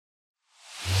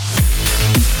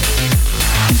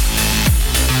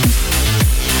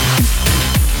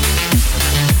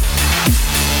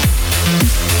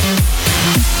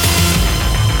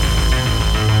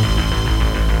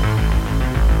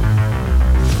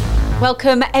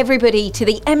Welcome everybody to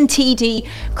the MTD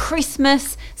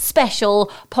Christmas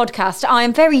Special podcast. I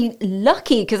am very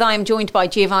lucky because I am joined by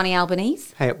Giovanni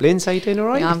Albanese. Hey up, Linz, how you doing? All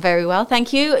right? I'm very well,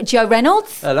 thank you. Joe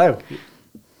Reynolds. Hello.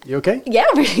 You okay? Yeah,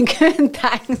 really good,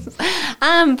 thanks.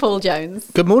 And Paul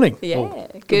Jones. Good morning. Yeah,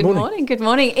 good morning. Good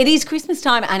morning. It is Christmas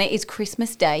time and it is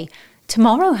Christmas Day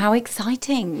tomorrow. How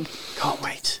exciting. Can't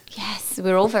wait. Yes,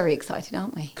 we're all very excited,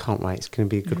 aren't we? Can't wait. It's going to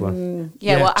be a good one.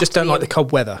 Well, just don't like the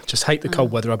cold weather. Just hate the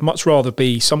cold weather. I'd much rather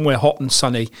be somewhere hot and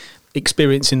sunny,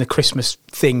 experiencing the Christmas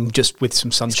thing just with some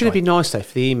sunshine. It's going to be nice, though,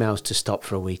 for the emails to stop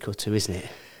for a week or two, isn't it?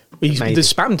 The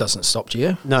spam doesn't stop, do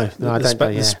you? No, I don't know,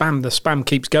 yeah. The spam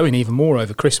keeps going even more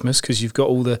over Christmas because you've got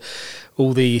all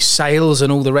the sales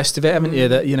and all the rest of it, haven't you?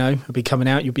 That will be coming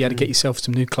out. You'll be able to get yourself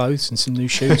some new clothes and some new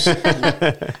shoes.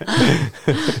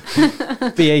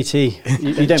 VAT.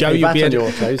 You don't Joe, pay VAT on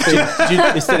your clothes.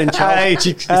 You're still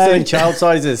in child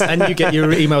sizes. And you get your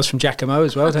emails from Giacomo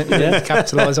as well, don't you? Yeah.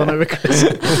 Capitalise on over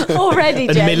Christmas. Already,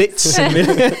 and millets. Yeah,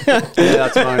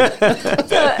 that's mine.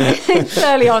 It's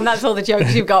early on. That's all the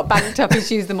jokes you've got banked up.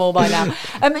 He's used them all by now.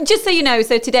 Just so you know,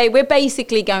 so today we're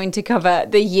basically going to cover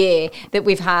the year that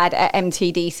we've had at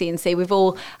MTD CNC. We've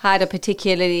all had a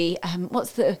particularly,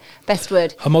 what's the best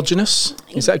word? Homogenous.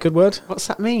 Is that a good word? What's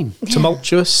that mean?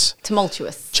 Tumultuous.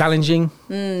 Challenging.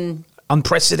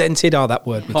 Unprecedented. Oh, that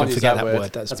word. We Can't can use forget that that word.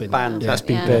 word. That's been banned. That's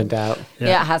been burned out.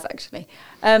 Yeah, it has actually.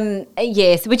 So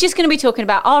we're just going to be talking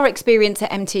about our experience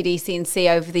at MTD CNC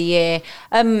over the year.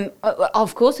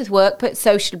 Of course with work, but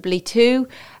sociably too.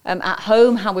 At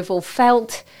home, how we've all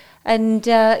felt. And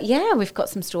we've got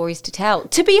some stories to tell.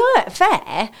 To be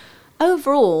fair,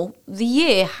 overall, the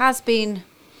year has been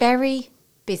very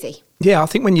busy. Yeah, I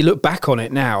think when you look back on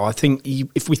it now, I think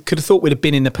if we could have thought we'd have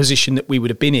been in the position that we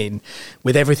would have been in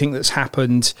with everything that's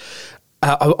happened,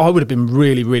 I would have been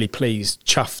really, really pleased,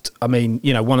 chuffed. I mean,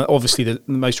 obviously the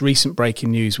most recent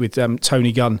breaking news with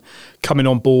Tony Gunn coming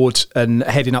on board and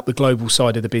heading up the global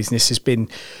side of the business has been,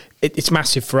 it's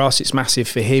massive for us, it's massive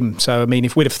for him. So, I mean,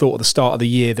 if we'd have thought at the start of the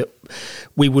year that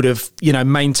we would have,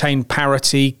 maintained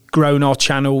parity, grown our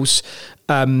channels,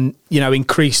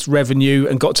 increased revenue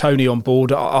and got Tony on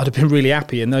board, I'd have been really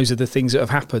happy. And those are the things that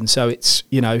have happened. So it's,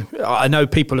 I know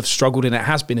people have struggled and it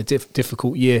has been a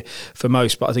difficult year for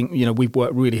most, but I think, we've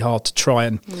worked really hard to try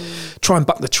and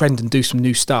buck the trend and do some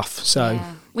new stuff. So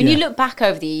when you look back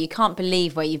over the year, you can't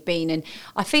believe where you've been. And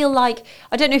I feel like,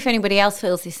 I don't know if anybody else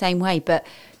feels the same way, but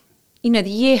the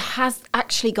year has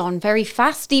actually gone very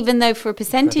fast, even though for a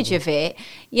percentage of it,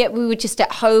 yet we were just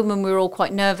at home and we were all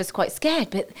quite nervous, quite scared.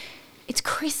 But it's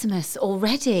Christmas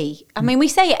already. I mean, we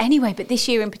say it anyway, but this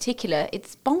year in particular,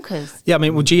 it's bonkers. Yeah, I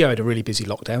mean, Gio had a really busy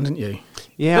lockdown, didn't you?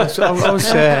 Yeah,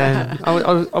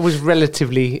 I was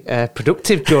relatively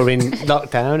productive during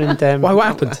lockdown. And Why? What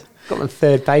happened? Got my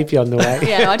third baby on the way.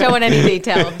 Yeah, I don't want any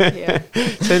detail. Yeah.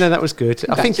 So no, that was good.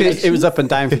 I think it was up and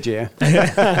down for Gio.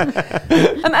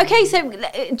 Okay,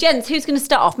 so gents, who's going to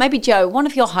start off? Maybe Joe, one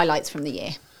of your highlights from the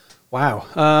year.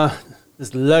 Wow.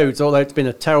 There's loads, although it's been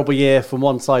a terrible year from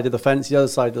one side of the fence, the other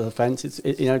side of the fence.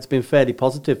 It's been fairly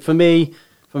positive. For me,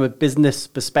 from a business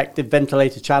perspective,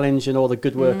 Ventilator Challenge and all the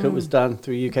good work that was done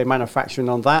through UK manufacturing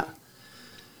on that.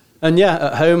 And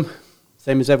at home,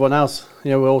 same as everyone else.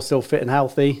 We're all still fit and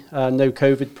healthy. No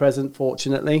COVID present,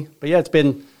 fortunately. But it's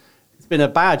been a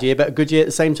bad year, but a good year at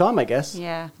the same time, I guess.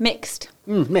 Yeah, mixed.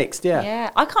 Mixed, yeah.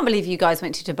 Yeah, I can't believe you guys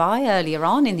went to Dubai earlier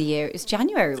on in the year. It was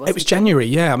January, wasn't it? It was January,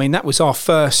 yeah. I mean, that was our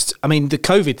first. I mean, the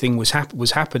COVID thing was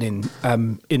happening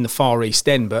in the Far East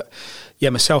then, but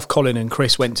myself, Colin, and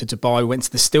Chris went to Dubai. We went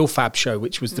to the Still Fab show,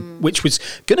 which was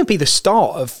going to be the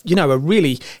start of a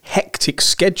really hectic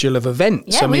schedule of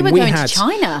events. Yeah, we were going to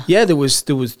China. Yeah, there was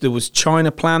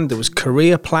China planned, there was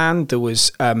Korea planned, there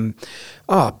was.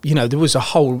 There was a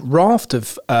whole raft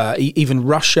of even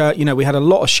Russia. We had a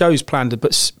lot of shows planned,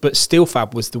 but Steel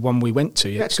Fab was the one we went to.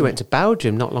 You actually went to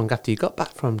Belgium not long after you got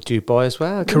back from Dubai as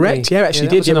well. Correct. We? Yeah, actually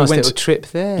did. We went a little trip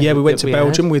there. Yeah, we went to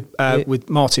Belgium with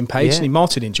Martin Page, and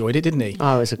Martin enjoyed it, didn't he?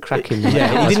 Oh, it was a cracking night.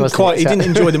 Yeah, he didn't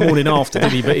enjoy the morning after,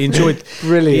 did he? But he enjored.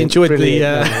 Brilliant. He enjoyed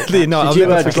the night.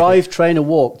 Did you drive, train, or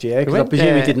walk, Gio? Because I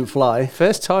presume he didn't fly.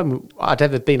 First time I'd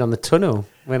ever been on the tunnel.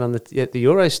 Went on the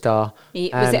Eurostar.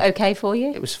 Was it okay for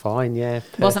you? It was fine, yeah.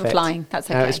 Perfect. Wasn't flying, that's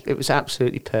okay. No, it was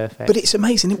absolutely perfect. But it's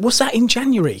amazing. Was that in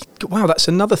January? Wow, that's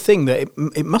another thing that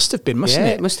it must have been, mustn't it?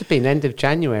 Yeah, it must have been end of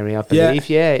January, I believe.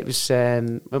 Yeah, it was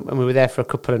when we were there for a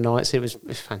couple of nights. It was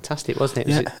fantastic, wasn't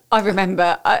it? I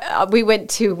remember we went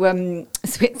to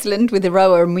Switzerland with a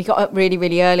rower, and we got up really,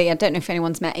 really early. I don't know if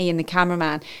anyone's met Ian, the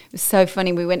cameraman. It was so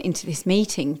funny. We went into this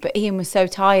meeting, but Ian was so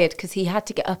tired because he had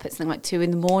to get up at something like 2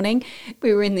 a.m.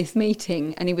 We were in this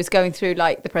meeting and he was going through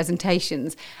like the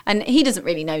presentations, and he doesn't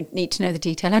really need to know the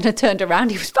detail. And I turned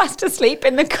around, he was fast asleep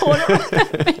in the corner of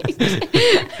the meeting.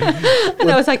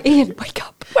 And I was like, Ian, wake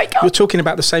up. You're talking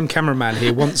about the same cameraman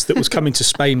here once that was coming to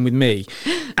Spain with me,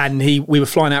 and we were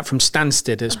flying out from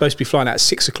Stansted. It was supposed to be flying out at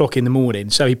 6 o'clock in the morning,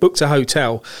 so he booked a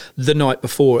hotel the night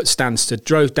before at Stansted,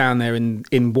 drove down there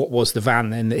in what was the van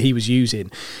then that he was using,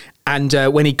 and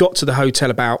when he got to the hotel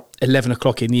about 11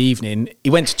 o'clock in the evening,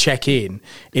 he went to check in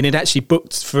and it actually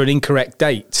booked for an incorrect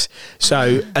date.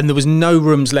 So, and there was no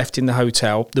rooms left in the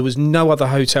hotel. There was no other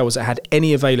hotels that had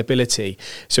any availability.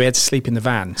 So he had to sleep in the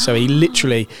van. So he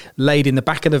literally laid in the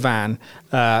back of the van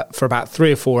for about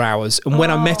 3 or 4 hours. And when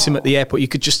I met him at the airport, you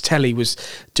could just tell he was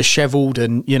dishevelled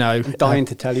and, dying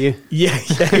to tell you. Yeah,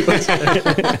 he was.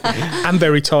 And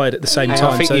very tired at the same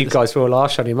time. I think you guys were all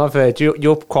harsh on him. I've heard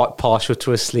you're quite partial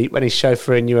to a sleep when he's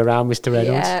chauffeuring you around, Mr.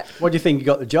 Reynolds. Yeah. What do you think? You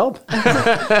got the job?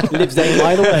 Lives 8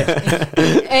 miles away.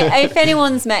 If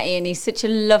anyone's met Ian, he's such a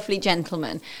lovely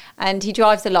gentleman and he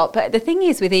drives a lot. But the thing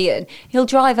is with Ian, he'll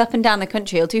drive up and down the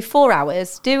country. He'll do 4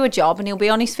 hours, do a job, and he'll be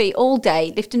on his feet all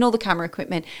day, lifting all the camera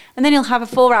equipment. And then he'll have a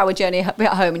 4-hour journey at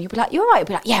home and you'll be like, "You all right?" He'll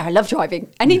be like, "Yeah, I love driving."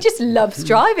 And he just loves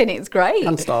driving. It's great.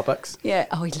 And Starbucks. Yeah.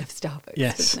 Oh, he loves Starbucks.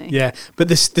 Yes. Doesn't he? Yeah. But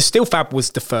the Still Fab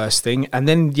was the first thing. And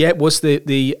then, it was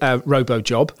the robo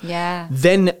job. Yeah.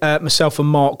 Then myself and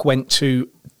Mark went to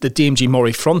the DMG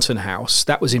Murray Fronton house.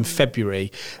 That was in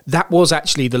February. That was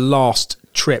actually the last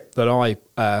trip that I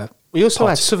We also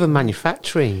had Southern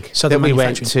Manufacturing Southern that we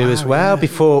Manufacturing. went to as well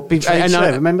before. And I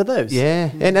remember those.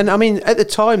 Yeah, and I mean at the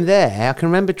time there, I can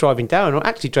remember driving down. I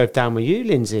actually drove down with you,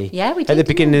 Lindsay. Yeah, we did. At the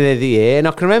beginning of the year, and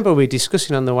I can remember we were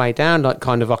discussing on the way down, like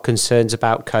kind of our concerns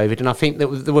about COVID. And I think that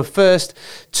there were first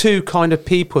 2 kind of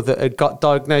people that had got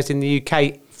diagnosed in the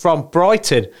UK from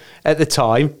Brighton at the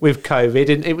time with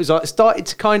COVID, and it was like started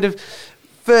to kind of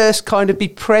first kind of be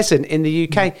present in the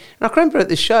UK. And I can remember at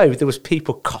the show there was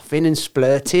people coughing and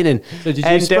splurting, and So did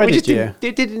you spread we it, just yeah?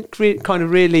 didn't kind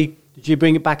of really. Did you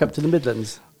bring it back up to the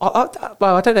Midlands? Well,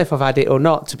 I don't know if I've had it or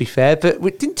not, to be fair, but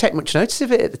we didn't take much notice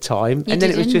of it at the time. You and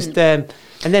then it was just, and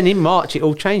then in March it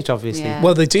all changed, obviously. Yeah.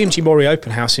 Well, the DMG Murray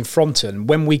Open House in Fronton,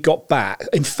 when we got back,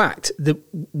 in fact,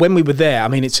 when we were there, I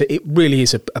mean, it really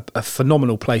is a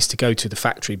phenomenal place to go to, the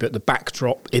factory, but the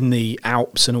backdrop in the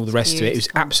Alps and all the rest of it was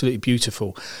absolutely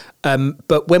beautiful.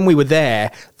 But when we were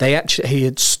there, he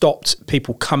had stopped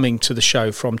people coming to the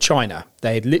show from China.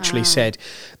 They had literally said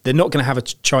they're not going to have a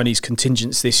Chinese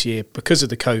contingents this year because of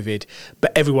the COVID,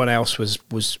 but everyone else was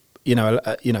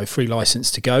free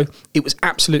license to go. It was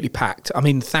absolutely packed. I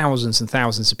mean, thousands and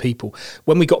thousands of people.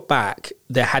 When we got back,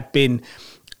 there had been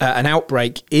an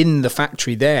outbreak in the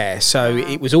factory there, so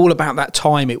it was all about that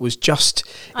time. It was just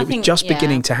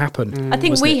beginning to happen. I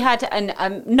think we had, and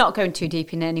I'm not going too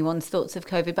deep in anyone's thoughts of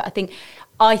COVID, but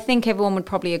I think everyone would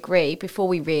probably agree before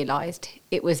we realised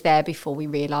it was there before we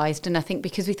realised. And I think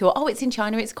because we thought, it's in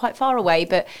China, it's quite far away.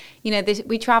 But,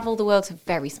 we travel, the world's a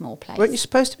very small place. Weren't you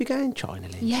supposed to be going to China,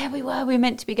 Lindsay? Yeah, we were. We were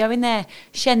meant to be going there.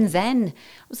 Shenzhen. I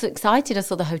was so excited. I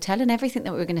saw the hotel and everything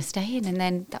that we were going to stay in. And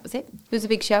then that was it. It was a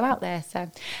big show out there.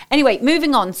 So anyway,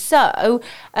 moving on. So,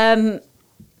 okay,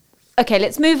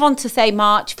 let's move on to, say,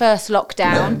 March, first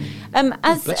lockdown.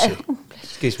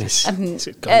 Excuse me. It's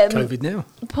COVID now.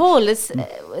 Paul, as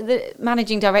the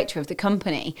managing director of the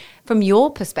company, from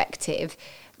your perspective,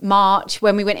 March,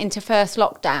 when we went into first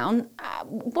lockdown,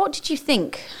 what did you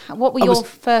think? What were your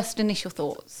first initial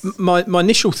thoughts? My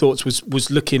initial thoughts was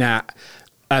looking at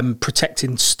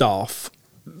protecting staff,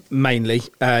 mainly,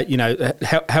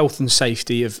 health and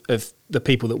safety of the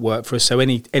people that work for us. So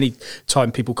any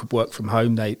time people could work from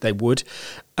home, they would.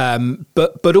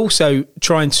 But also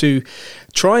trying to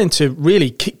really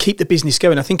keep the business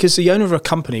going. I think as the owner of a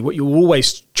company, what you're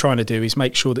always trying to do is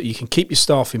make sure that you can keep your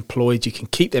staff employed, you can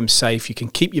keep them safe, you can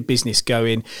keep your business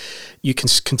going, you can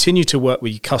continue to work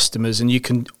with your customers, and you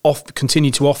can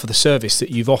continue to offer the service that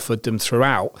you've offered them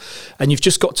throughout. And you've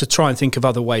just got to try and think of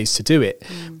other ways to do it.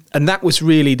 And that was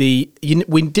really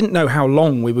we didn't know how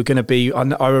long we were going to be.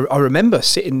 I remember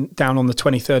sitting down on the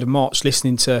 23rd of March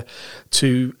listening to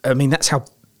I mean, that's how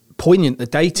poignant the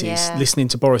date is, listening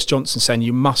to Boris Johnson saying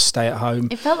you must stay at home.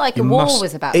 It felt like a war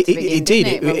was about to begin. It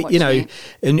did.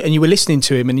 And you were listening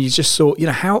to him and you just thought,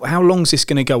 how long is this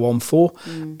going to go on for?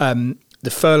 The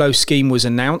furlough scheme was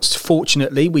announced.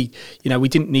 Fortunately, we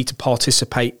didn't need to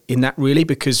participate in that really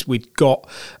because we'd got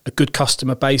a good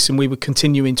customer base and we were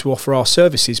continuing to offer our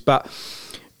services. But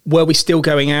were we still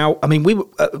going out? I mean, we were,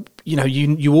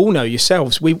 you all know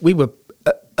yourselves, we were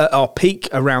at our peak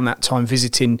around that time,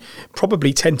 visiting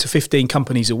probably 10 to 15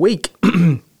 companies a week.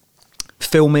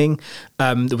 Filming,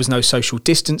 there was no social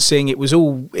distancing. It was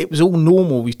all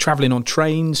normal. We were travelling on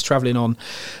trains, travelling on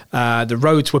the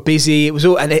roads were busy. It was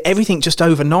all, and everything just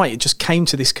overnight. It just came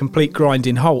to this complete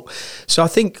grinding halt. So I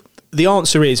think the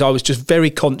answer is I was just very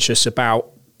conscious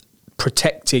about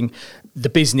protecting the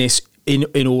business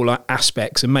in all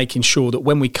aspects and making sure that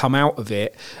when we come out of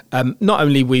it, not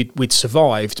only we'd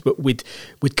survived, but we'd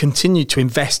continued to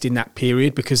invest in that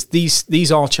period, because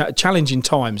these are challenging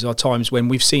times, are times when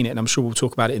we've seen it, and I'm sure we'll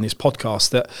talk about it in this podcast,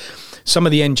 that some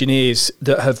of the engineers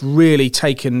that have really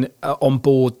taken on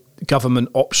board government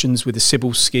options with the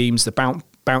Sybil schemes, the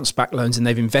bounce back loans, and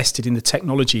they've invested in the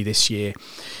technology this year.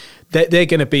 They're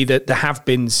going to be the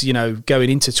have-beens, going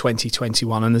into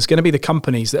 2021. And there's going to be the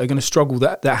companies that are going to struggle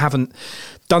that haven't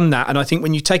done that. And I think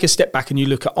when you take a step back and you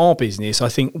look at our business,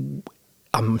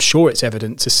 I'm sure it's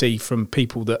evident to see from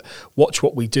people that watch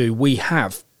what we do, we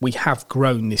have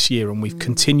grown this year, and we've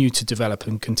continued to develop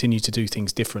and continue to do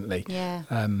things differently. Yeah.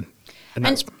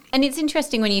 And it's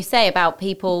interesting when you say about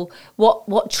people,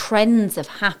 what trends have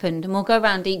happened, and we'll go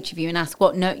around each of you and ask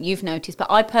what you've noticed, but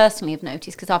I personally have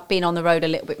noticed, because I've been on the road a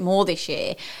little bit more this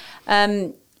year,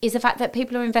 is the fact that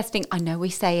people are investing, I know we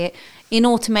say it, in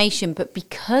automation, but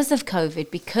because of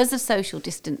COVID, because of social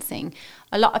distancing,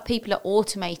 a lot of people are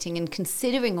automating and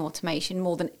considering automation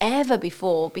more than ever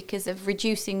before because of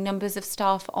reducing numbers of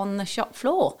staff on the shop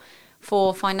floor,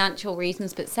 for financial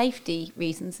reasons, but safety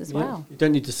reasons as well. You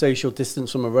don't need to social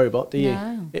distance from a robot, do you?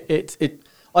 No.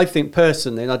 I think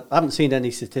personally, and I haven't seen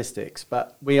any statistics,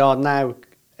 but we are now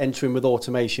entering with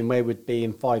automation where we'd be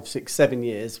in 5, 6, 7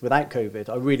 years without COVID.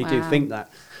 I really do think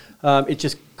that. It's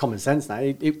just common sense now.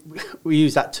 We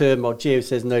use that term, or Gio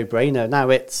says no-brainer.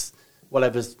 Now it's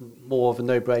whatever's more of a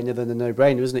no-brainer than a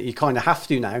no-brainer, isn't it? You kind of have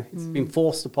to now. It's been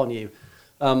forced upon you.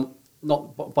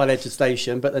 Not by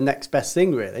legislation, but the next best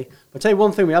thing, really. I'll tell you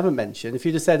one thing we haven't mentioned. If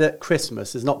you just said at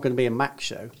Christmas there's not going to be a Mac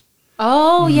show.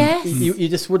 Oh, yes. You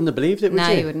just wouldn't have believed it, would you?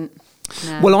 No, you wouldn't.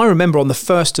 No. Well, I remember on the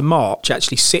 1st of March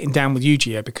actually sitting down with you,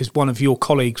 Gio, because one of your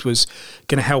colleagues was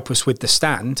going to help us with the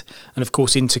stand, and of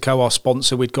course Interco, our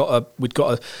sponsor, we'd got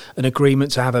an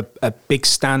agreement to have a big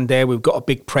stand there. We've got a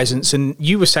big presence, and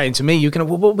you were saying to me, you're going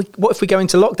to, what if we go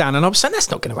into lockdown? And I was saying that's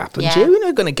not going to happen, Gio. We're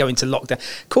not going to go into lockdown.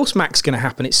 Of course, Mac's going to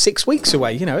happen. It's 6 weeks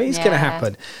away. It's going to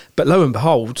happen. But lo and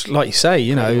behold, like you say,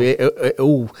 it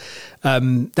all.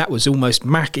 That was almost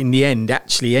Mac in the end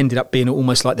actually ended up being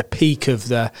almost like the peak of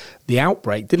the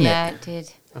outbreak, didn't it? Yeah, it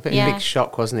did. I think a big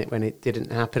shock, wasn't it, when it didn't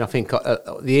happen? I think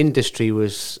the industry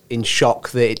was in shock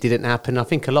that it didn't happen. I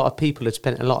think a lot of people had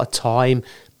spent a lot of time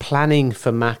planning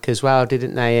for Mac as well,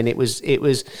 didn't they? And it was a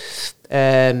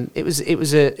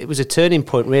turning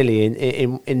point really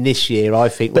in this year, I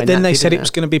think. But then they said it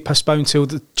was going to be postponed till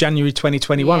January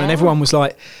 2021, and everyone was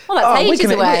like, well, that's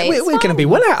ages away. We're going to be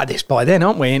well out of this by then,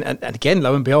 aren't we? And again,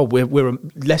 lo and behold, we're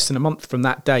less than a month from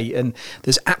that date, and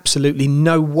there's absolutely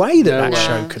no way that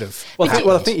show could have. Well,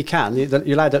 I think you can.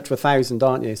 You're allowed up to 1,000,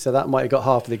 aren't you? So that might have got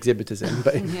half of the exhibitors in,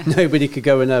 but nobody could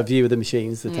go and view the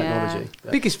machines, the technology.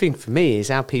 The biggest thing for me is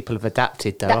how people have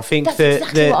adapted, though. I think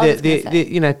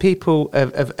people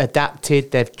have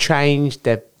adapted, they've changed,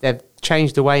 they've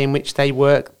changed the way in which they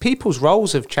work. People's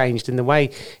roles have changed in the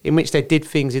way in which they did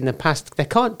things in the past. They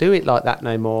can't do it like that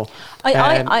no more.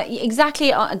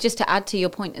 Exactly. Just to add to your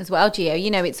point as well,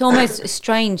 Gio, it's almost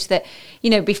strange that,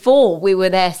 before we were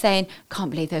there saying,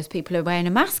 can't believe those people are wearing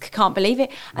a mask, can't believe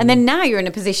it. And then now you're in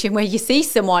a position where you see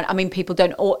someone, I mean, people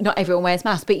not everyone wears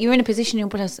masks, but you're in a position you'll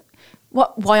put us,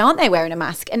 why aren't they wearing a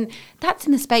mask? And that's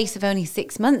in the space of only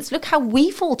 6 months. Look how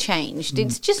we've all changed.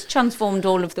 It's just transformed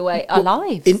all of the way our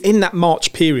lives. In that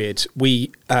March period,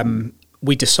 we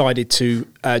decided to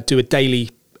do a daily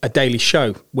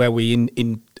show where we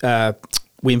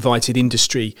invited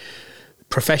industry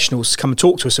professionals to come and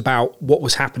talk to us about what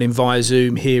was happening via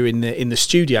Zoom here in the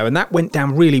studio, and that went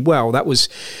down really well. That was,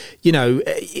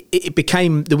 it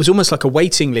became, there was almost like a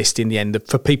waiting list in the end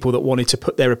for people that wanted to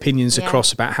put their opinions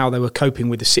across about how they were coping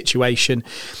with the situation.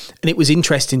 And it was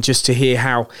interesting just to hear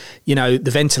how, the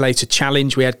ventilator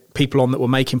challenge, we had people on that were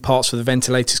making parts for the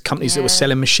ventilators, companies that were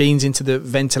selling machines into the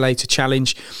ventilator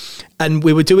challenge. And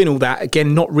we were doing all that,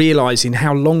 again, not realising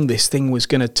how long this thing was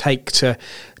going to take to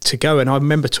go. And I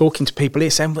remember talking to people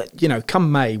here saying,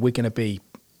 come May, we're going to be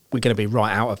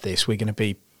right out of this. We're going to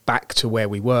be back to where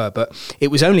we were. But it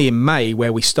was only in May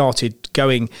where we started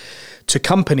going to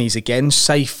companies again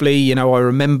safely. I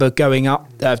remember going up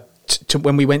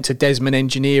when we went to Desmond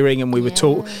Engineering and we were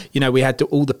taught, we had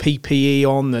all the PPE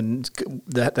on and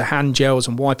the hand gels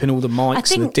and wiping all the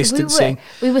mics and the distancing.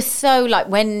 We were so like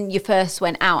when you first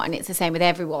went out, and it's the same with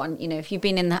everyone, if you've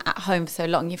been at home for so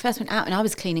long, you first went out and I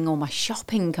was cleaning all my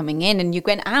shopping coming in, and you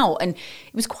went out and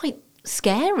it was quite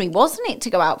scary, wasn't it, to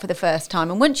go out for the first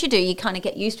time? And once you do, you kind of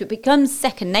get used to it. It becomes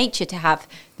second nature to have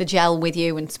the gel with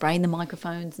you and spraying the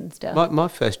microphones and stuff. My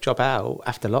first job out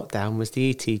after lockdown was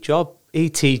the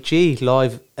ETG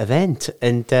live event,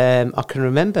 and I can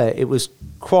remember it was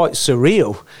quite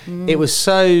surreal. It was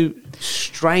so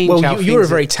strange. Well, you're a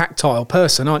very tactile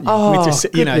person, aren't you? Oh,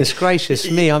 goodness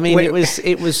gracious me! I mean, it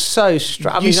was so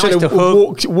strange. You sort of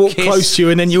walked close to you,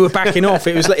 and then you were backing off.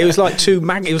 It was like two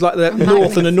it was like the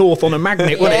north and the north on a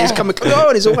magnet. When it is coming,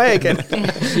 and it's away again.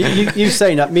 You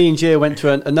saying that? Me and Gia went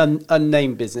to an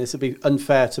unnamed business. It'd be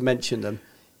unfair to mention them.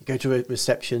 You go to a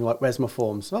reception, like, where's my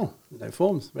forms? Oh, no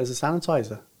forms. Where's the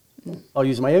sanitizer? I'll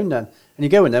use my own then. And you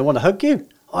go in there, want to hug you.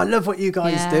 Oh, I love what you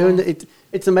guys do, and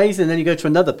it's amazing. And then you go to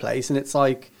another place, and it's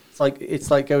like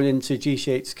going into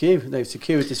GCHQ. No,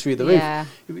 security through the roof.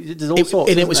 There's all sorts.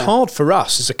 And it was hard for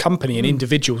us as a company and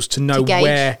individuals to know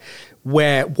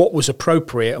where what was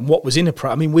appropriate and what was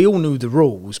inappropriate. I mean, we all knew the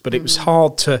rules, but it was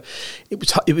hard to.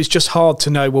 It was just hard to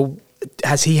know. Well,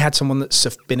 has he had someone that's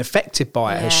been affected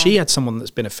by it? Has she had someone that's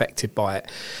been affected by it?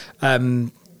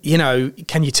 Can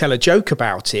you tell a joke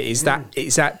about it? Is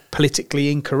that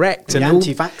politically incorrect? And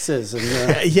anti-vaxxers and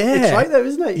it's right there,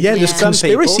 isn't it? Yeah, there's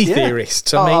conspiracy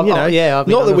theorists. I mean, not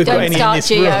that we've got any in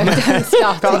this room. Don't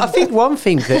start. I think one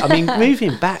thing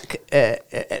moving back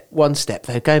one step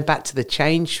though, going back to the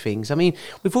change things. I mean,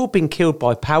 we've all been killed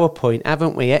by PowerPoint,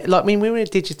 haven't we? We're in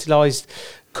a digitalised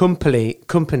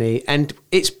company, and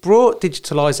it's brought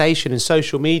digitalisation and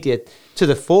social media to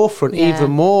the forefront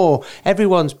even more.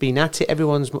 Everyone's been at it.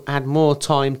 Everyone's had more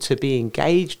time to be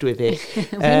engaged with it.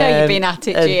 We know you've been at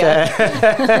it,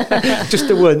 Gio. Just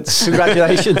the once.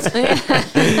 Congratulations.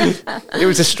 It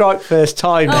was a strike first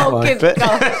time.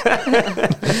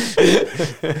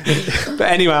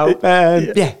 But anyway,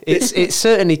 it's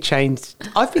certainly changed.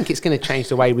 I think it's going to change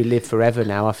the way we live forever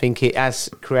now. I think it has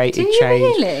created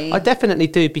change. Really? I definitely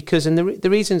do, because the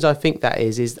reasons I think that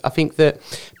is I think that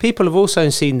people have also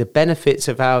seen the benefits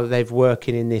of how they've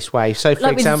working in this way. So,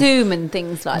 for example, with Zoom and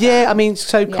things like that. Yeah, I mean,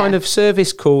 kind of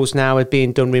service calls now are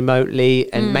being done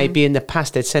remotely, and maybe in the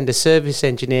past they'd send a service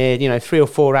engineer, 3 or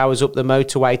 4 hours up the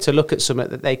motorway to look at something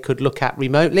that they could look at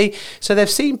remotely. So they've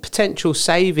seen potential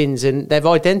savings, and they've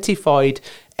identified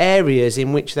areas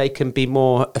in which they can be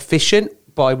more efficient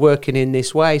by working in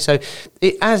this way. So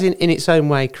it has in its own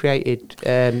way created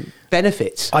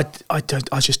benefits. I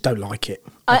just don't like it.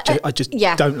 I just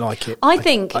don't like it. I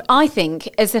think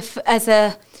as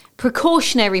a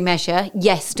precautionary measure,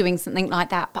 yes, doing something like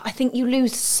that, but I think you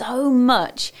lose so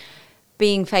much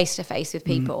being face to face with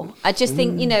people. I just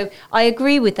think, I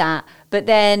agree with that, but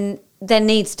then there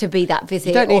needs to be that visit.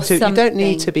 You don't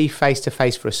need to be face to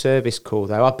face for a service call,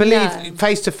 though. I believe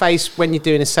face to face when you're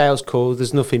doing a sales call,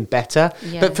 there's nothing better.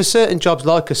 Yeah. But for certain jobs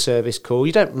like a service call,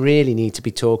 you don't really need to be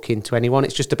talking to anyone.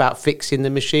 It's just about fixing the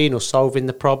machine or solving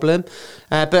the problem.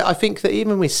 But I think that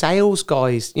even with sales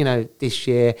guys, this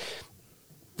year,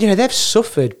 they've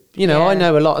suffered. I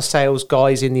know a lot of sales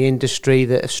guys in the industry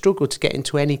that have struggled to get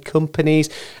into any companies,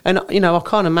 and I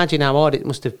can't imagine how hard it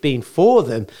must have been for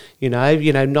them.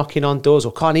 Knocking on doors,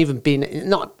 or can't even being.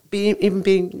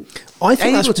 I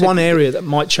think that's one area that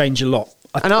might change a lot.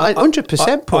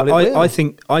 100% probably.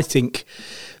 I think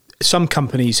some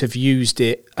companies have used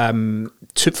it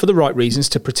for the right reasons,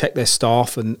 to protect their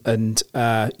staff and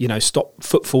stop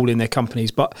footfall in their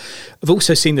companies. But I've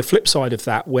also seen the flip side of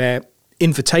that, where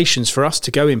invitations for us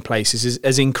to go in places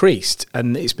has increased,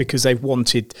 and it's because they've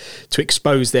wanted to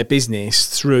expose their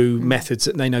business through methods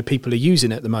that they know people are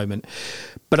using at the moment.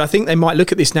 But I think they might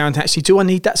look at this now and actually, do I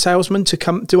need that salesman to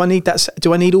come? Do I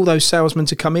need all those salesmen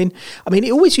to come in? I mean,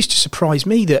 it always used to surprise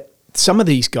me that some of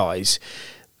these guys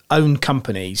own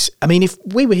companies. I mean, if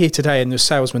we were here today and there's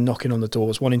salesmen knocking on the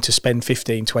doors wanting to spend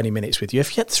 15, 20 minutes with you,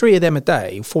 if you had 3 of them a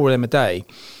day, or 4 of them a day,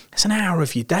 it's an hour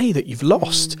of your day that you've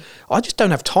lost. I just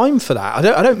don't have time for that.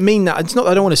 I don't mean that. It's not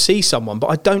that I don't want to see someone, but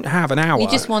I don't have an hour. You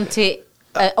just want it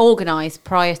organised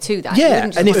prior to that.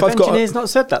 Yeah, and if I've got engineers not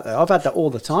said that though. I've had that all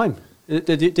the time.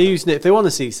 They're using it if they want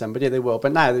to see somebody, they will.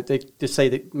 But now they just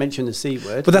mention the C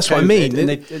word. But that's what I mean.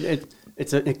 And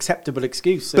it's an acceptable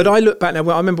excuse. But I look back now,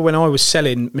 I remember when I was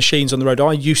selling machines on the road,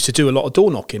 I used to do a lot of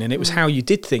door knocking, and it was how you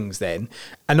did things then.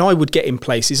 And I would get in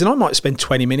places and I might spend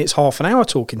 20 minutes, half an hour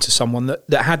talking to someone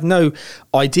that had no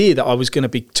idea that I was going to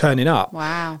be turning up.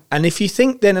 Wow. And if you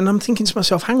think then, and I'm thinking to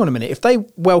myself, hang on a minute, if they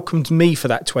welcomed me for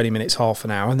that 20 minutes, half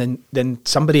an hour, and then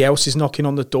somebody else is knocking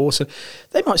on the door, so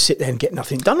they might sit there and get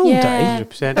nothing done all day.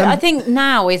 100%. But I think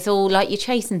now is all like you're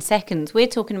chasing seconds. We're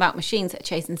talking about machines that are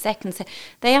chasing seconds.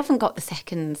 They haven't got the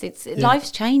seconds.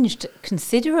 Life's changed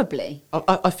considerably.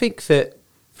 I think that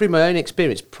through my own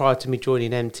experience prior to me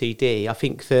joining MTD, I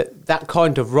think that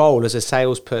kind of role as a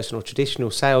salesperson or traditional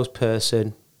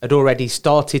salesperson had already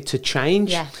started to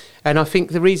change. Yeah. And I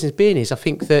think the reasons being is I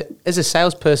think that as a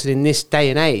salesperson in this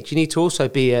day and age, you need to also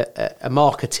be a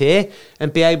marketeer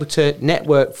and be able to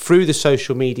network through the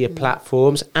social media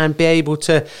platforms and be able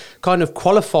to kind of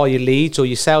qualify your leads or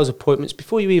your sales appointments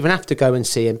before you even have to go and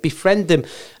see them, befriend them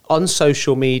on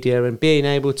social media and being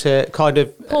able to kind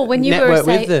of Paul, when you network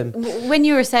were with them. When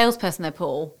you were a salesperson there,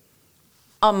 Paul,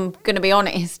 I'm going to be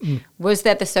honest, was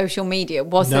there the social media?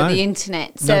 Was there the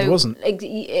internet? No, there wasn't.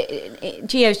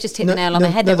 Gio's just hit the nail on the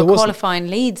head. No, They were there wasn't. qualifying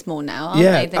leads more now,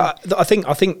 aren't they? I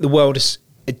think the world has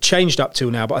changed up till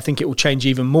now, but I think it will change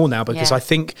even more now because I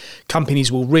think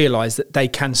companies will realise that they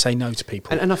can say no to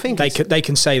people. And I think they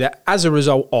can say that as a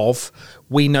result of,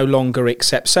 we no longer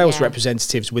accept sales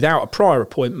representatives without a prior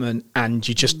appointment, and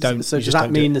you just don't. So does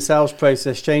that mean the sales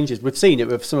process changes? We've seen it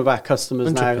with some of our customers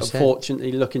 100%. Now,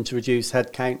 unfortunately, looking to reduce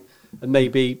headcount and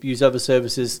maybe use other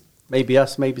services. Maybe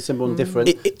us, maybe someone different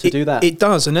to do that. It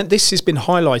does, and this has been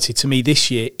highlighted to me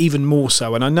this year even more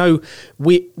so. And I know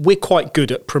we're quite good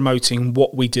at promoting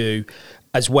what we do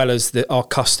as well as our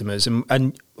customers,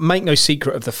 and make no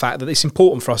secret of the fact that it's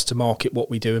important for us to market what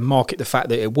we do and market the fact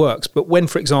that it works. But when,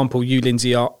 for example, you,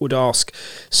 Lindsay, would ask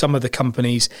some of the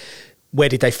companies, where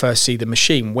did they first see the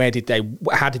machine? How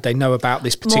did they know about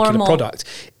this particular product?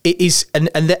 It is, and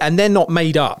they're not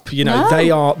made up. You know,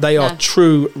 they are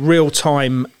true real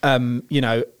time.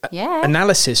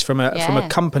 Analysis from a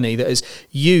company that has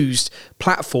used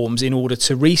platforms in order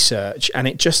to research,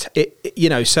 and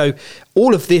so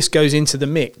all of this goes into the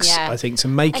mix. I think to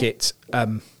make it.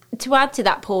 To add to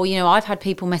that, Paul, I've had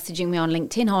people messaging me on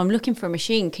LinkedIn, I'm looking for a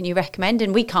machine, can you recommend?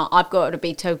 And I've got to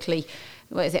be totally,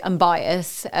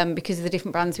 unbiased because of the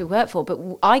different brands we work for. But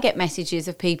I get messages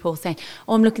of people saying,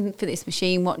 I'm looking for this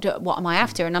machine, what am I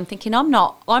after? And I'm thinking, I'm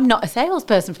not a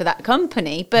salesperson for that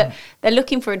company, but they're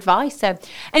looking for advice. So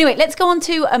anyway, let's go on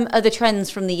to other trends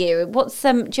from the year. What's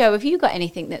Joe, have you got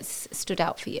anything that's stood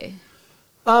out for you?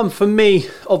 For me,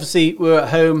 obviously, we're at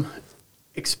home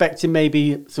expecting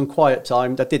maybe some quiet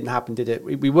time. That didn't happen, did it?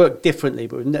 We worked differently,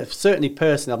 but certainly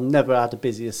personally, I've never had a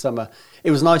busier summer.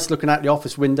 It was nice looking out the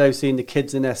office window, seeing the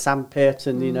kids in their sandpit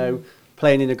and,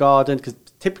 playing in the garden, because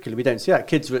typically we don't see that.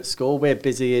 Kids are at school, we're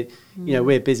busy,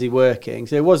 we're busy working.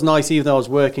 So it was nice, even though I was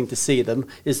working, to see them,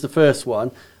 is the first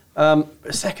one.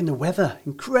 Second, the weather,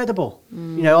 incredible.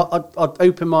 I'd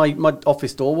open my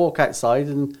office door, walk outside,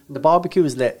 and the barbecue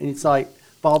was lit, and it's like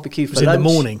barbecue for lunch. In the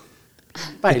morning.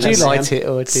 Did you light it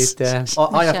or did...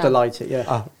 I have to light it, yeah.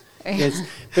 Oh. Yes.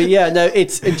 But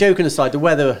it's joking aside, the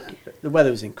weather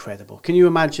was incredible. Can you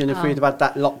imagine if we'd have had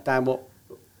that lockdown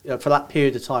for that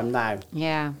period of time now?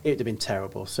 Yeah. It'd have been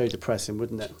terrible, so depressing,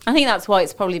 wouldn't it? I think that's why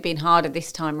it's probably been harder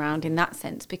this time round in that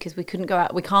sense, because we couldn't go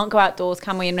out. We can't go outdoors,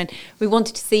 can we? And when we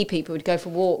wanted to see people, we'd go for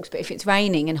walks, but if it's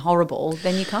raining and horrible,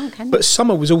 then you can't, can you? But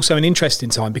summer was also an interesting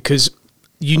time because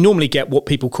you normally get what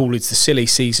people call it's the silly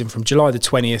season from July the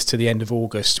 20th to the end of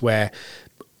August, where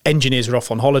engineers are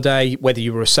off on holiday, whether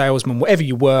you were a salesman, whatever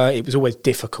you were, it was always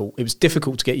difficult. It was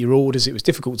difficult to get your orders. It was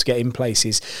difficult to get in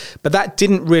places. But that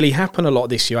didn't really happen a lot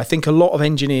this year. I think a lot of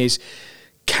engineers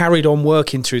carried on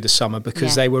working through the summer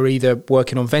because they were either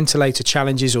working on ventilator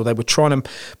challenges or they were trying to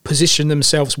position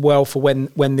themselves well for when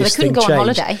this thing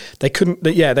changed. They couldn't go on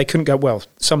holiday. They couldn't go, well,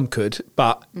 some could,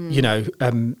 but,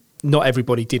 not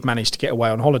everybody did manage to get away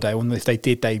on holiday, and if they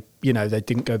did, they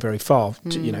didn't go very far.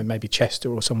 Maybe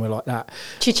Chester or somewhere like that.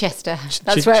 Chichester,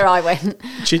 that's where I went.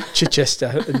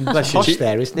 Chichester, posh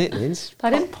there, isn't it, Linz?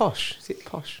 Pardon? Posh. Is it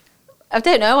posh? I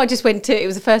don't know. I just went to. It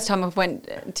was the first time I've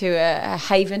went to a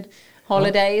Haven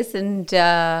holidays, and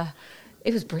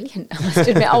it was brilliant. I must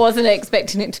admit, I wasn't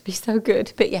expecting it to be so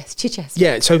good, but yes, Chichester.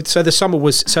 Yeah, so the summer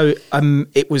was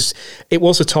it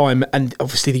was a time, and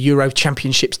obviously the Euro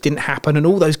Championships didn't happen, and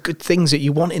all those good things that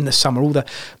you want in the summer, all the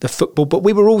football. But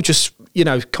we were all just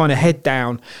kind of head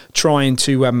down, trying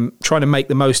to make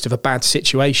the most of a bad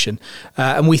situation,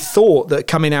 and we thought that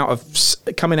coming out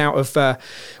of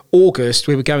August,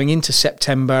 we were going into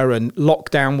September, and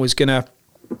lockdown was going to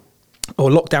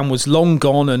lockdown was long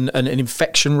gone, and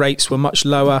infection rates were much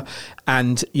lower,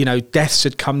 and deaths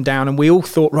had come down, and we all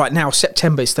thought, right now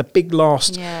September, it's the big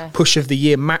last push of the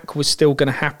year. Mac was still going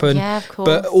to happen, of course.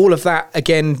 But all of that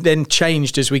again then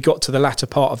changed as we got to the latter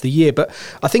part of the year. But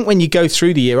I think when you go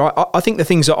through the year, I think the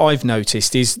things that I've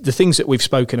noticed is the things that we've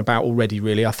spoken about already.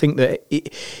 Really, I think that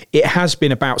it has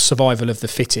been about survival of the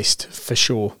fittest for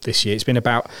sure this year. It's been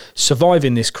about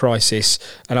surviving this crisis,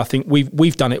 and I think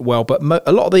we've done it well. But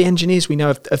a lot of the engineers we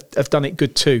know have done it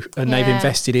good too, and they've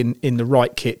invested in the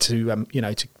right kit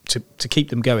to keep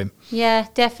them going. Yeah,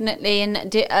 definitely,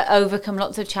 and overcome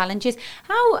lots of challenges.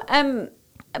 How, Paul,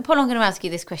 I'm going to ask you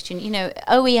this question.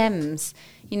 OEMs,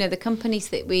 the companies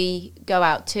that we go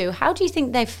out to, how do you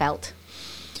think they've felt?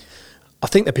 I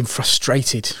think they've been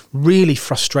frustrated, really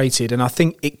frustrated, and I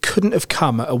think it couldn't have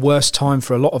come at a worse time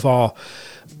for a lot of our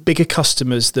bigger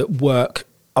customers that work.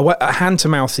 Hand to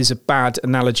mouth is a bad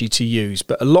analogy to use,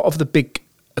 but a lot of the big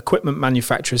equipment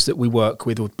manufacturers that we work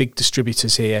with, or big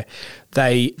distributors here,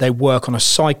 they work on a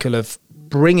cycle of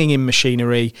bringing in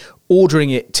machinery, ordering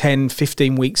it 10,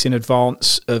 15 weeks in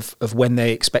advance of when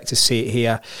they expect to see it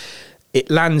here. It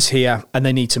lands here and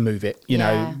they need to move it,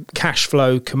 cash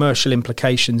flow, commercial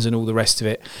implications and all the rest of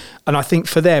it. And I think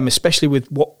for them, especially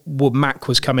with what Mac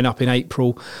was coming up in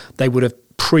April, they would have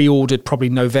pre-ordered probably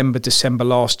November, December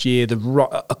last year,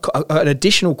 an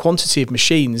additional quantity of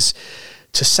machines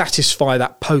to satisfy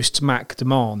that post-Mac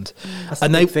demand. That's the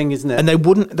big thing, isn't it? And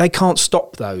they can't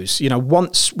stop those.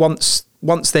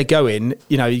 Once they're going,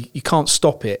 you can't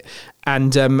stop it.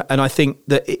 And I think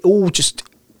that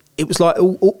it was like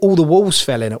all the walls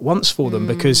fell in at once for them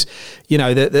because,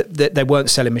 they weren't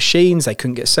selling machines. They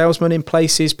couldn't get salesmen in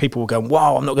places. People were going,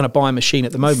 wow, I'm not going to buy a machine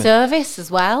at the moment. Service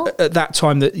as well. At that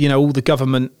time that, all the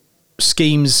government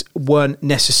schemes weren't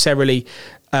necessarily,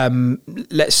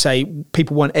 let's say,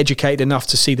 people weren't educated enough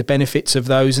to see the benefits of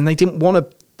those, and they didn't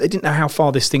know how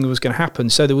far this thing was going to happen.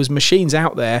 So there was machines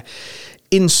out there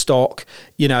in stock,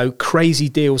 crazy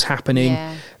deals happening.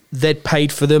 Yeah. They'd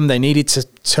paid for them. They needed to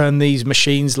turn these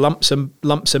machines, lumps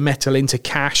of metal into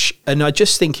cash. And I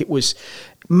just think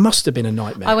must have been a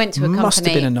nightmare. I went to a company. Must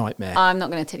have been a nightmare. I'm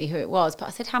not going to tell you who it was, but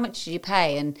I said, how much did you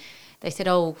pay? And they said,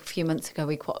 a few months ago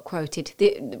we quoted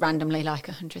randomly like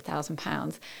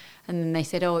 £100,000. And then they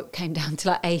said, it came down to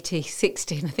like 80,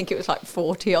 60, and I think it was like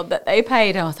 40 odd that they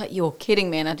paid. And I was like, you're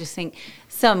kidding me. And I just think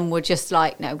some were just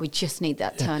like, no, we just need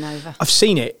that turnover. I've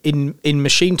seen it in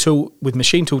machine tool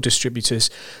distributors.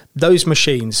 Those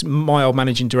machines, my old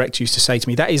managing director used to say to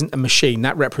me, that isn't a machine,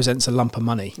 that represents a lump of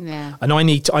money. Yeah. And I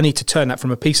need to turn that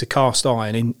from a piece of cast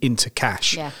iron into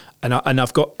cash. Yeah. And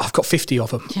I've got 50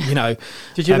 of them,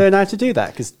 Did you learn how to do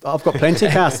that? Because I've got plenty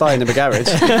of cast iron in the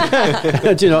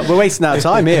garage. We're wasting our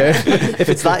time here if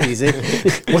it's that easy.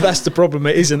 Well, that's the problem,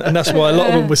 it isn't. And that's why a lot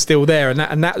of them were still there.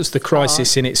 And that was the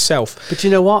crisis in itself. But you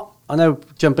know what? I know,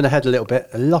 jumping ahead a little bit,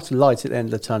 a lot of light at the end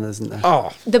of the tunnel, isn't there?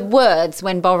 Oh. The words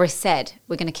when Boris said,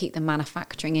 we're going to keep the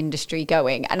manufacturing industry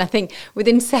going. And I think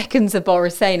within seconds of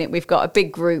Boris saying it, we've got a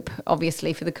big group,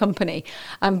 obviously, for the company.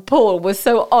 And Paul was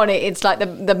so on it. It's like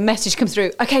the message comes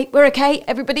through. Okay, we're okay.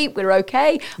 Everybody, we're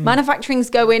okay. Manufacturing's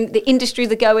going. The industries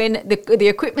are going. The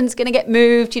equipment's going to get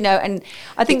moved, And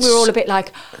I think we're all a bit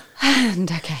like,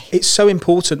 and okay. It's so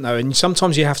important, though. And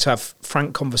sometimes you have to have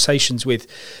frank conversations with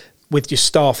your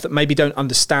staff that maybe don't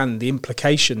understand the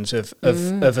implications of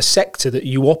a sector that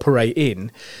you operate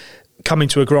in coming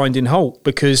to a grinding halt.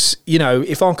 Because,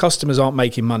 if our customers aren't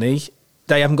making money,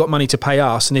 they haven't got money to pay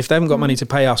us. And if they haven't got money to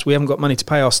pay us, we haven't got money to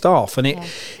pay our staff. And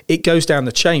it goes down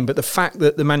the chain. But the fact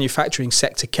that the manufacturing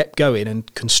sector kept going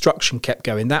and construction kept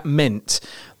going, that meant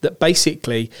that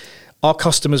basically our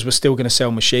customers were still going to sell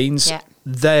machines. Yeah.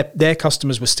 Their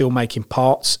customers were still making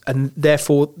parts, and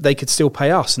therefore they could still pay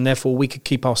us, and therefore we could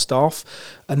keep our staff.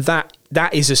 And that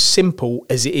is as simple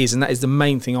as it is, and that is the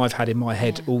main thing I've had in my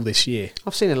head all this year.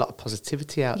 I've seen a lot of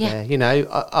positivity out there.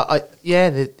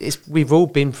 We've all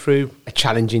been through a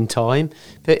challenging time,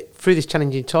 but through this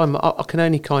challenging time, I can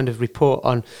only kind of report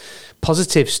on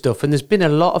positive stuff. And there's been a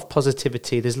lot of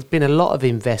positivity. There's been a lot of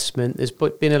investment. There's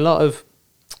been a lot of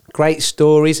great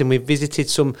stories, and we've visited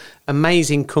some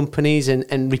amazing companies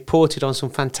and reported on some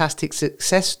fantastic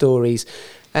success stories.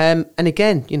 And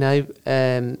again,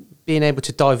 being able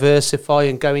to diversify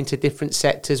and go into different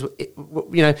sectors,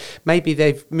 maybe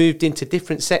they've moved into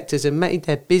different sectors and made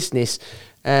their business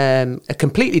a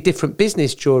completely different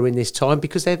business during this time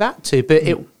because they've had to, but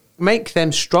it make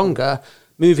them stronger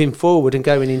moving forward and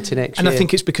going into next year. And I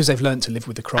think it's because they've learned to live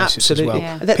with the crisis as well.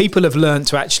 Yeah. People have learned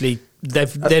to actually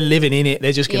they're living in it.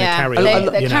 They're just going to carry on.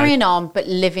 They're carrying on, but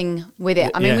living with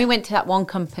it. I mean, we went to that one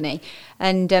company,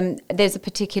 and there's a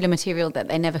particular material that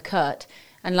they never cut.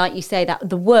 And like you say, that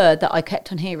the word that I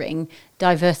kept on hearing,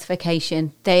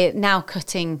 diversification, they're now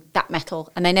cutting that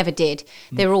metal, and they never did.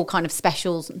 They were all kind of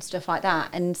specials and stuff like that.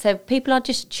 And so people are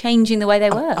just changing the way they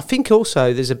work. I think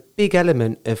also there's a big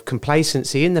element of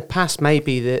complacency. In the past,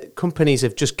 maybe that companies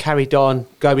have just carried on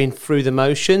going through the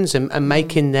motions and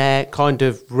making their kind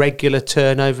of regular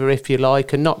turnover, if you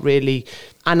like, and not really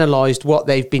analysed what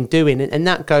they've been doing, and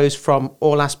that goes from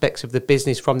all aspects of the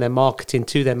business, from their marketing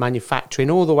to their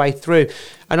manufacturing, all the way through.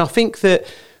 And I think that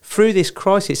through this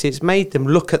crisis, it's made them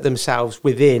look at themselves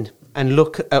within and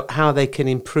look at how they can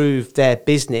improve their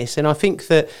business. And I think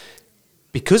that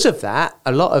because of that,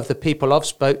 a lot of the people I've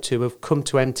spoke to have come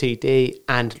to MTD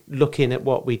and looking at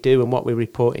what we do and what we're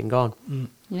reporting on.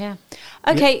 Yeah.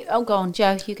 Okay. Oh, go on,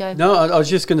 Joe. You go. No, I was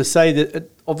just going to say that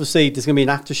obviously there's going to be an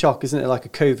aftershock, isn't it? Like a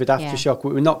COVID aftershock.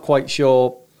 We're not quite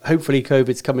sure. Hopefully,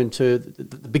 COVID's coming to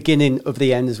the beginning of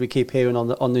the end, as we keep hearing on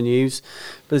the news.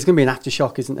 But there's going to be an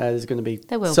aftershock, isn't there? There's going to be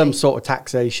some sort of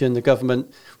taxation. The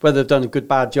government, whether they've done a good,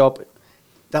 bad job,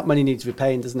 that money needs to be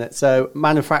paying, doesn't it? So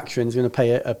manufacturing is going to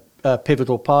play a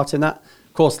pivotal part in that.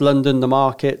 Of course, London, the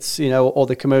markets, all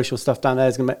the commercial stuff down there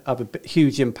is going to have a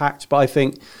huge impact. But I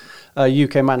think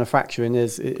UK manufacturing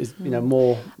is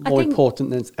more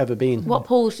important than it's ever been. What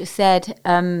Paul's just said,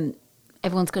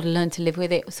 everyone's got to learn to live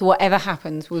with it. So whatever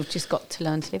happens, we've just got to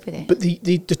learn to live with it. But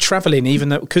the travelling, even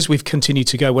though, because we've continued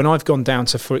to go, when I've gone down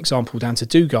to, for example, down to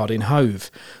Dugard in Hove,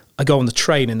 I go on the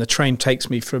train, and the train takes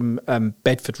me from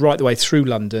Bedford right the way through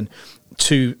London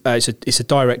to it's a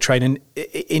direct train. And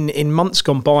in months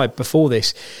gone by before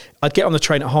this, I'd get on the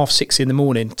train at 6:30 in the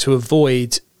morning to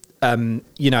avoid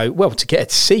to get a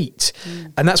seat.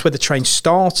 And that's where the train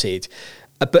started.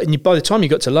 But by the time you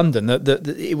got to London,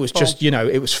 it was just,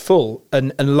 it was full.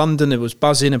 And London, it was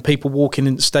buzzing and people walking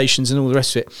into stations and all the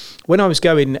rest of it. When I was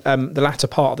going the latter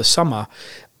part of the summer,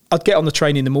 I'd get on the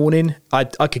train in the morning. I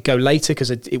could go later because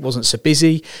it wasn't so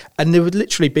busy. And there would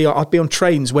literally I'd be on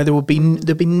trains where there'd be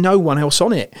no one else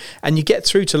on it. And you get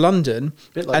through to London.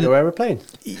 A bit like your aeroplane.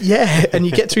 Yeah, and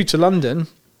you get through to London,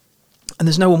 and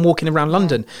there's no one walking around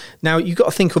London. Now, you've got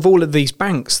to think of all of these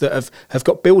banks that have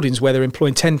got buildings where they're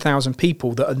employing 10,000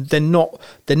 people that they're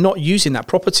not using that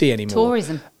property anymore.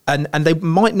 Tourism. And they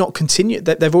might not continue.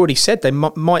 They've already said they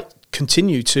might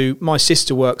continue to. My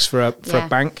sister works for a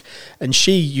bank, and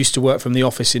she used to work from the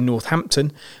office in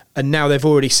Northampton, and now they've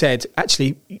already said,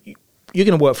 actually, you're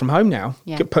going to work from home now.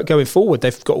 Going forward,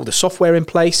 they've got all the software in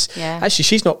place. Actually,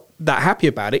 she's not that happy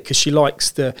about it because she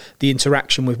likes the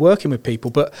interaction with working with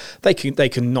people, but they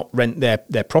can not rent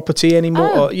their property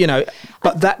anymore.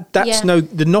 But that's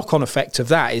the knock-on effect of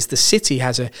that is the city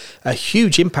has a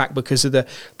huge impact because of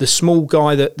the small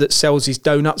guy that sells his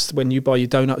donuts. When you buy your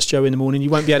donuts, Joe, in the morning, you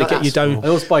won't be able to get your donuts. I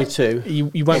always buy two.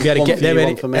 You won't be able to get them.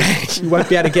 You won't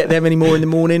be able to get them anymore in the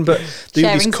morning. But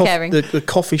the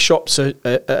coffee shops are,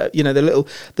 the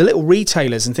little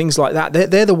retailers and things like that.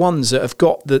 They're the ones that have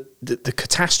got the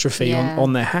catastrophe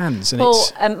on their hands. And Paul,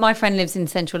 my friend lives in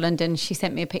central London. She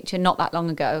sent me a picture not that long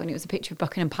ago, and it was a picture of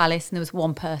Buckingham Palace, and there was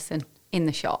one person in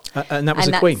the shop. And that was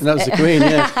the Queen. And that was the Queen,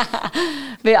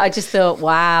 yeah. But I just thought,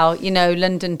 wow,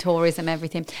 London tourism,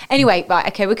 everything. Anyway, right,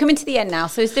 okay, we're coming to the end now.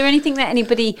 So is there anything that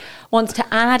anybody wants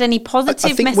to add? Any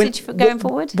positive message for going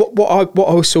forward? What I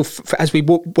also, as we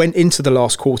went into the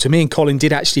last quarter, me and Colin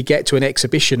did actually get to an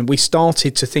exhibition. We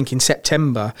started to think in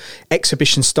September,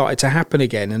 exhibitions started to happen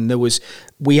again. And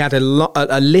we had a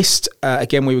list.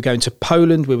 Again, we were going to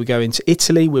Poland, we were going to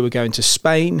Italy, we were going to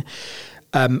Spain.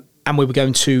 And we were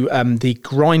going to the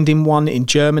grinding one in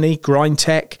Germany, Grind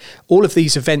Tech. All of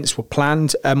these events were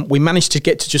planned. We managed to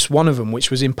get to just one of them,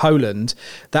 which was in Poland.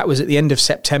 That was at the end of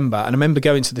September. And I remember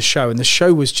going to the show, and the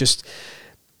show was just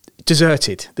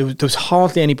deserted. There was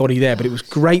hardly anybody there, but it was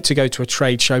great to go to a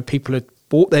trade show. People had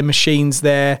bought their machines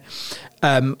there.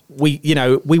 We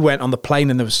went on the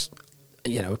plane, and there was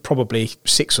probably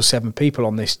 6 or 7 people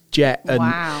on this jet. And,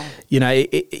 wow.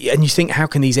 And you think, how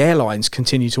can these airlines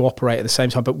continue to operate at the same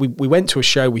time? But we went to a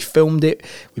show, we filmed it,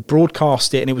 we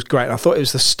broadcast it, and it was great. And I thought it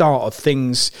was the start of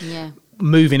things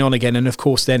moving on again. And of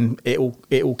course, then it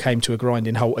all came to a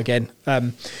grinding halt again.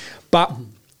 But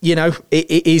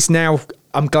it is now.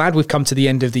 I'm glad we've come to the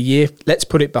end of the year. Let's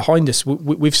put it behind us.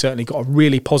 We've certainly got a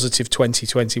really positive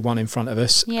 2021 in front of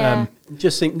us. Yeah.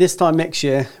 Just think this time next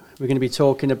year, we're going to be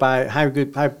talking about how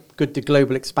good the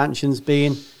global expansion's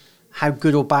been, how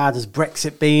good or bad has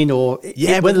Brexit been, or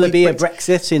whether there be a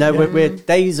Brexit. We're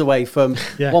days away from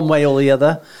one way or the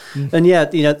other, and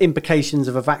implications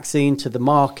of a vaccine to the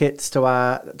markets, to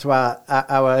our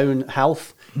own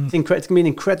health. It's going to be an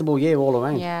incredible year all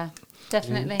around. Yeah,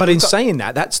 definitely. But in saying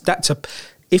that,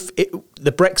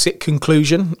 the Brexit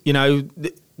conclusion,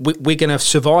 we're going to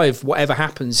survive whatever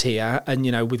happens here,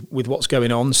 and with what's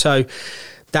going on. So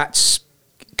that's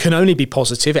can only be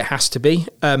positive. It has to be.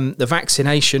 The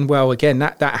vaccination, well, again,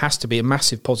 that has to be a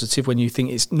massive positive when you think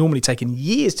it's normally taken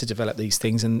years to develop these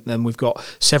things, and we've got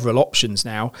several options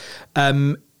now.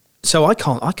 So I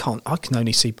can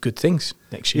only see good things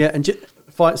next year. Yeah, and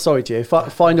sorry,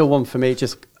 Gio. Final one for me.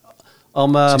 Just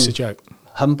It's a joke.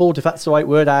 Humbled, if that's the right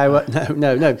word.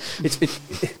 No. It's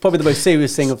probably the most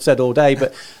serious thing I've said all day.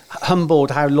 But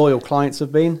humbled how loyal clients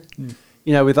have been.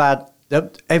 We've had.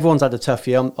 Everyone's had a tough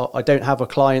year. I don't have a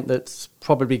client that's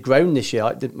probably grown this year.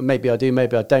 Maybe I do,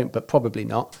 maybe I don't, but probably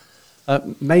not.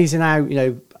 Amazing how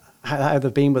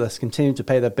they've been with us, continue to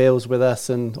pay their bills with us,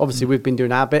 and obviously we've been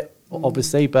doing our bit,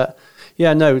 obviously. But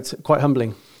it's quite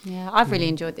humbling. Yeah, I've really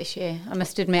enjoyed this year, I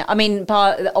must admit. I mean,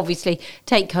 obviously,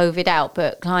 take COVID out,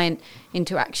 but client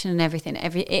interaction and everything,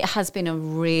 it has been a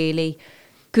really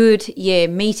good year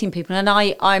meeting people. And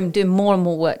I'm doing more and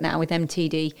more work now with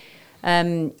MTD.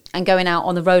 And going out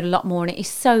on the road a lot more, and it is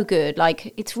so good.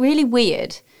 Like, it's really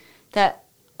weird that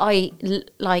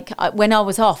when I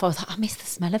was off, I was like, I miss the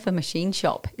smell of a machine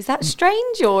shop. Is that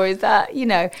strange, or is that,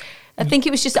 I think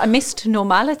it was just I missed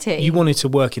normality. You wanted to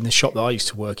work in the shop that I used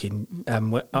to work in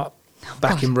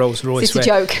back in Rolls Royce. It's a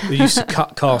joke. We used to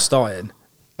cut cast iron.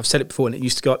 I've said it before, and it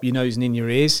used to go up your nose and in your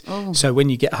ears. Oh. So when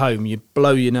you get home, you'd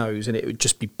blow your nose and it would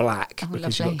just be black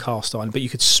because you've got cast iron. But you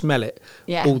could smell it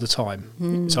all the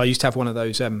time. So I used to have one of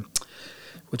those, what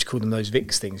do you call them, those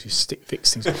Vicks things? You stick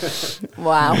Vicks things.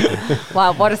 Wow,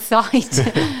 what a sight.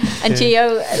 And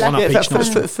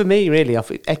Gio, for me, really,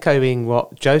 echoing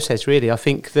what Joe says, really, I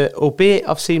think that albeit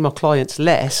I've seen my clients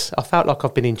less, I felt like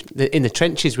I've been in the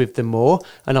trenches with them more,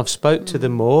 and I've spoke to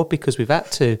them more because we've had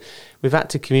to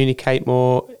communicate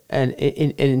more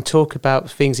and talk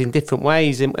about things in different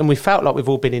ways, and we felt like we've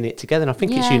all been in it together, and I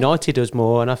think it's united us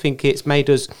more, and I think it's made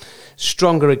us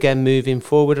stronger again moving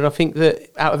forward. And I think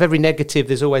that out of every negative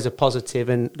there's always a positive,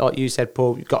 and like you said,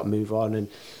 Paul, you've got to move on, and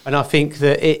I think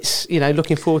that it's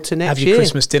looking forward to next year. Have your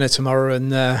Christmas dinner tomorrow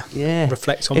and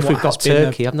reflect on if what we've got has been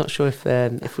turkey. I'm not sure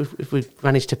if we've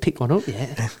managed to pick one up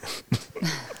yet.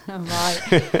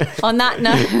 Right. On that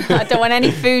note, I don't want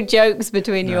any food jokes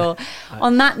between you all.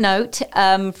 On that note,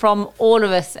 from all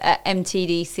of us at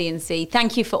MTD CNC,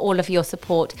 thank you for all of your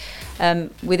support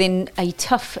within a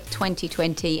tough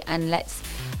 2020, and let's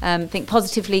think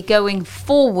positively going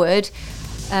forward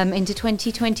into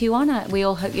 2021. We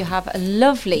all hope you have a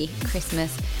lovely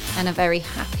Christmas and a very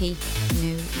happy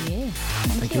New Year.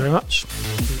 Thank you very much.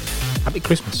 Happy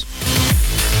Christmas.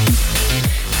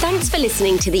 Thanks for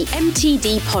listening to the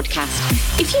MTD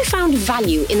Podcast. If you found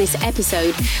value in this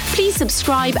episode, please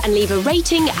subscribe and leave a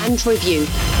rating and review.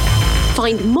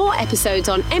 Find more episodes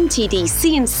on mtdcnc.com.